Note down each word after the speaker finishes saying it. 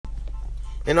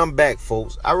And I'm back,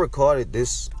 folks. I recorded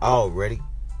this already,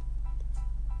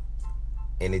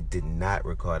 and it did not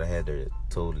record. I had to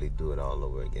totally do it all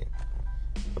over again.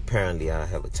 Apparently, I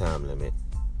have a time limit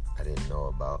I didn't know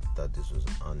about. Thought this was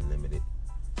unlimited,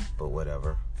 but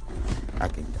whatever. I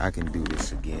can do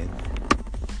this again.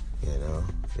 You know,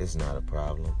 it's not a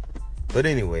problem. But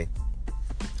anyway,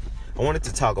 I wanted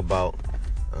to talk about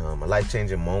a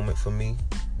life-changing moment for me,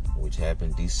 which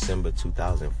happened December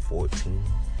 2014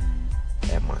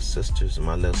 at my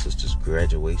little sister's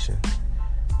graduation.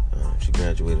 She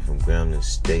graduated from Grambling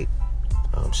State.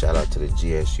 Shout out to the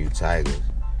GSU Tigers.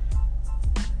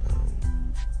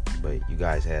 But you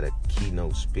guys had a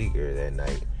keynote speaker that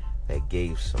night that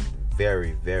gave some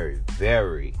very, very,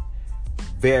 very,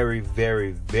 very,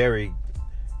 very, very,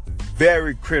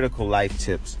 very critical life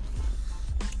tips.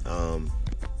 And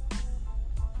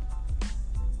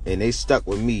they stuck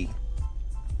with me.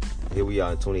 Here we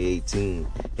are in 2018,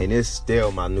 and it's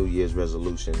still my New Year's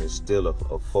resolution. It's still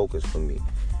a focus for me.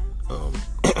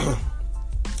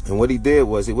 And what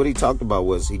he talked about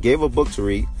was he gave a book to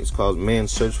read. It's called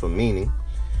Man's Search for Meaning.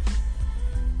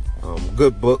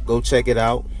 Good book. Go check it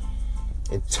out.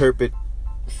 Interpret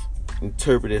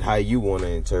it how you want to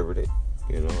interpret it.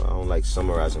 You know, I don't like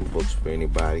summarizing books for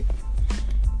anybody.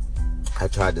 I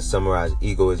tried to summarize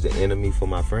Ego is the Enemy for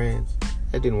my friends.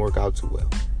 That didn't work out too well.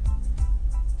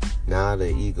 Now the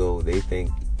ego, they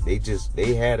think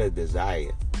they had a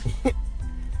desire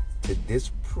to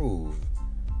disprove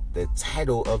the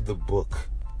title of the book.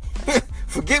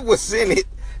 Forget what's in it.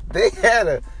 They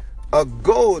had a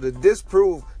goal to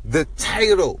disprove the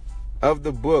title of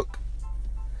the book.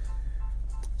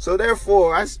 So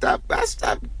therefore, I stopped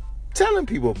telling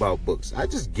people about books. I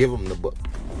just give them the book,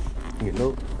 you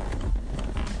know,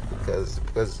 because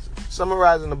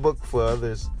summarizing the book for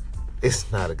others,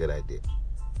 it's not a good idea.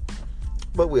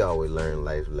 But we always learn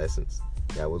life lessons.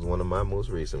 That was one of my most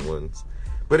recent ones.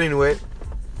 But anyway,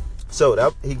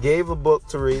 so he gave a book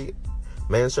to read,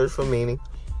 Man's Search for Meaning.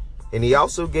 And he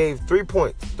also gave 3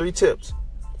 tips.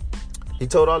 He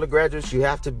told all the graduates you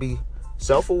have to be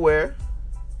self-aware,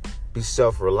 be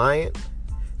self-reliant,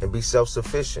 and be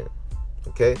self-sufficient.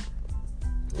 Okay?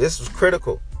 This was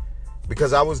critical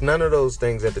because I was none of those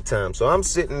things at the time. So I'm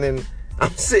sitting in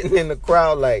the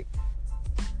crowd like,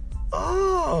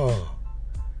 oh,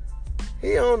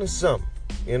 he on to something,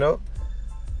 you know?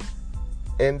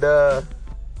 And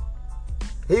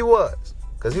he was,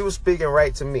 because he was speaking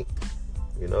right to me.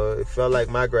 You know, it felt like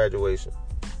my graduation.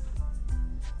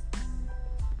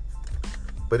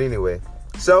 But anyway,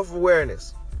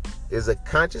 self-awareness is a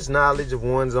conscious knowledge of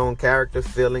one's own character,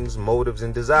 feelings, motives,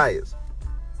 and desires.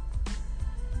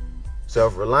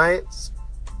 Self-reliance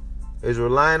is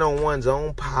relying on one's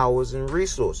own powers and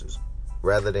resources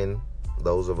rather than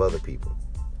those of other people.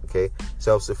 Okay?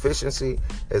 Self-sufficiency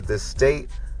is the state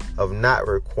of not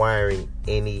requiring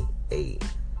any aid,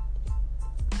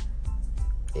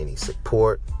 any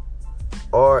support,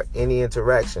 or any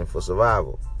interaction for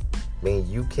survival. I mean,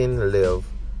 you can live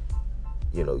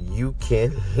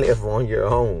on your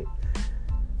own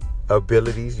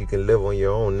abilities. You can live on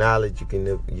your own knowledge. You can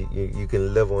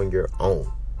live on your own.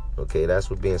 Okay, that's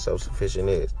what being self-sufficient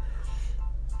is.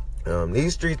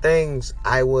 These 3 things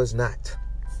I was not.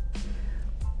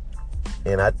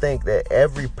 And I think that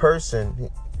every person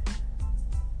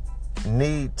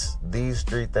needs these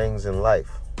 3 things in life.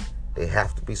 They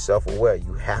have to be self-aware.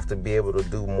 You have to be able to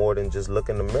do more than just look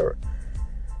in the mirror.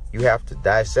 You have to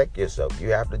dissect yourself.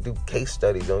 You have to do case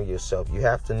studies on yourself. You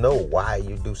have to know why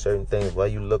you do certain things, why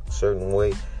you look a certain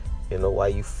way, you know, why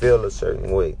you feel a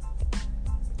certain way.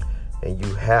 And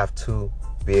you have to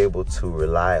be able to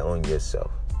rely on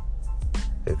yourself.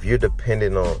 If you're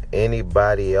dependent on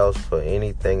anybody else for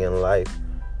anything in life,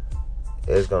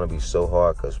 it's going to be so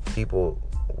hard because people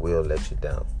will let you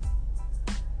down.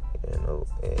 You know,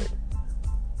 and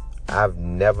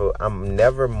I'm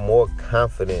never more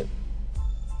confident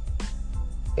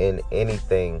in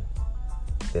anything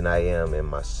than I am in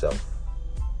myself.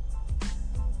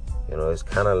 You know, it's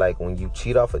kind of like when you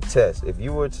cheat off a test. If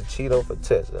you were to cheat off a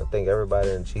test, I think everybody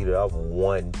done cheated off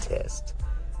one test.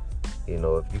 You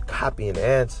know, if you copying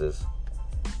answers,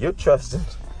 you're trusting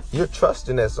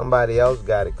that somebody else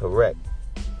got it correct.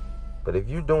 But if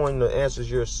you're doing the answers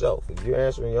yourself, if you're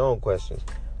answering your own questions,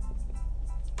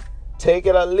 take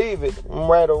it or leave it,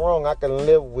 right or wrong. I can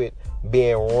live with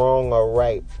being wrong or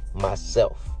right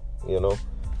myself, you know.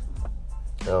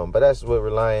 But that's what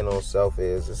relying on self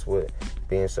is. That's what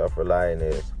being self-reliant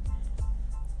is.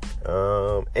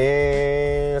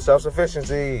 And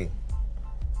self-sufficiency.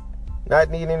 Not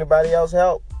needing anybody else's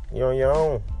help. You're on your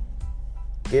own.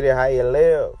 Get it how you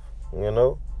live, you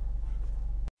know.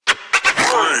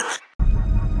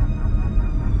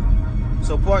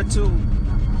 So part 2,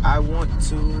 I want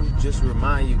to just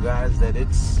remind you guys that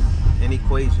it's an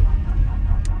equation.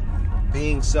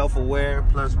 Being self-aware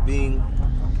plus being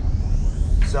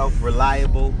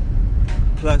self-reliable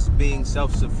plus being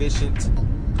self-sufficient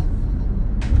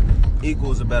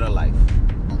equals a better life.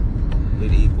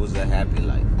 It equals a happy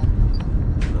life.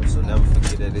 So never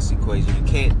forget that this equation. You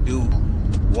can't do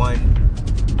one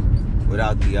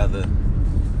without the other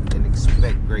and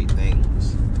expect great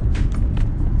things.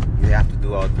 You have to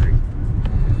do all three.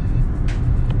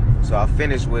 So I'll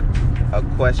finish with a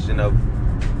question of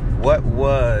what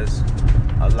was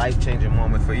a life-changing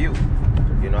moment for you?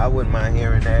 I wouldn't mind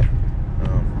hearing that.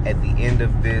 At the end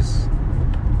of this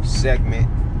segment,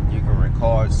 you can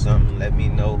record something. Let me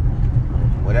know.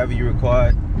 Whatever you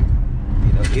record,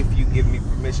 if you give me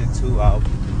permission to, I'll,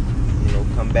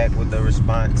 come back with a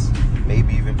response.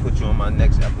 Maybe even put you on my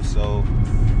next episode.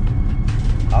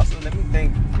 Also, let me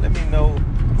know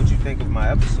what you think of my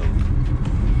episode.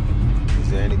 Is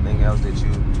there anything else that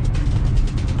you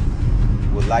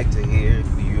would like to hear?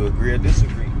 Do you agree or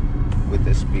disagree with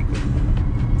the speaker?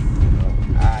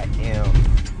 I am,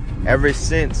 ever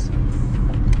since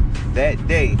that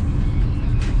day,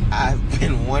 I've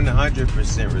been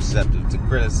 100% receptive to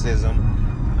criticism.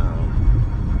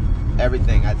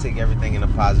 Everything. I take everything in a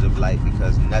positive light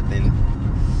because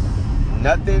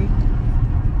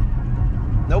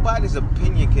nobody's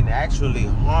opinion can actually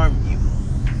harm you,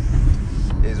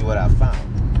 is what I found.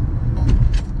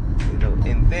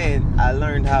 And then I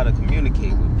learned how to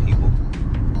communicate with people.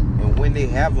 And when they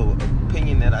have an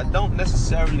opinion that I don't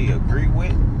necessarily agree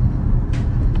with,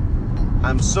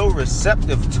 I'm so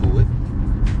receptive to it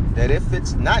that if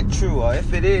it's not true or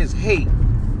if it is hate,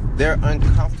 they're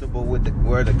uncomfortable with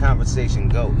where the conversation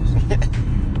goes.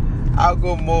 I'll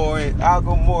go more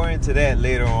into that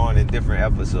later on in different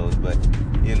episodes, but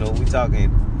we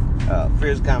talking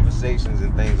fierce conversations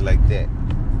and things like that.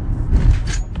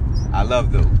 I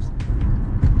love those.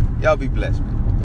 Y'all be blessed, man.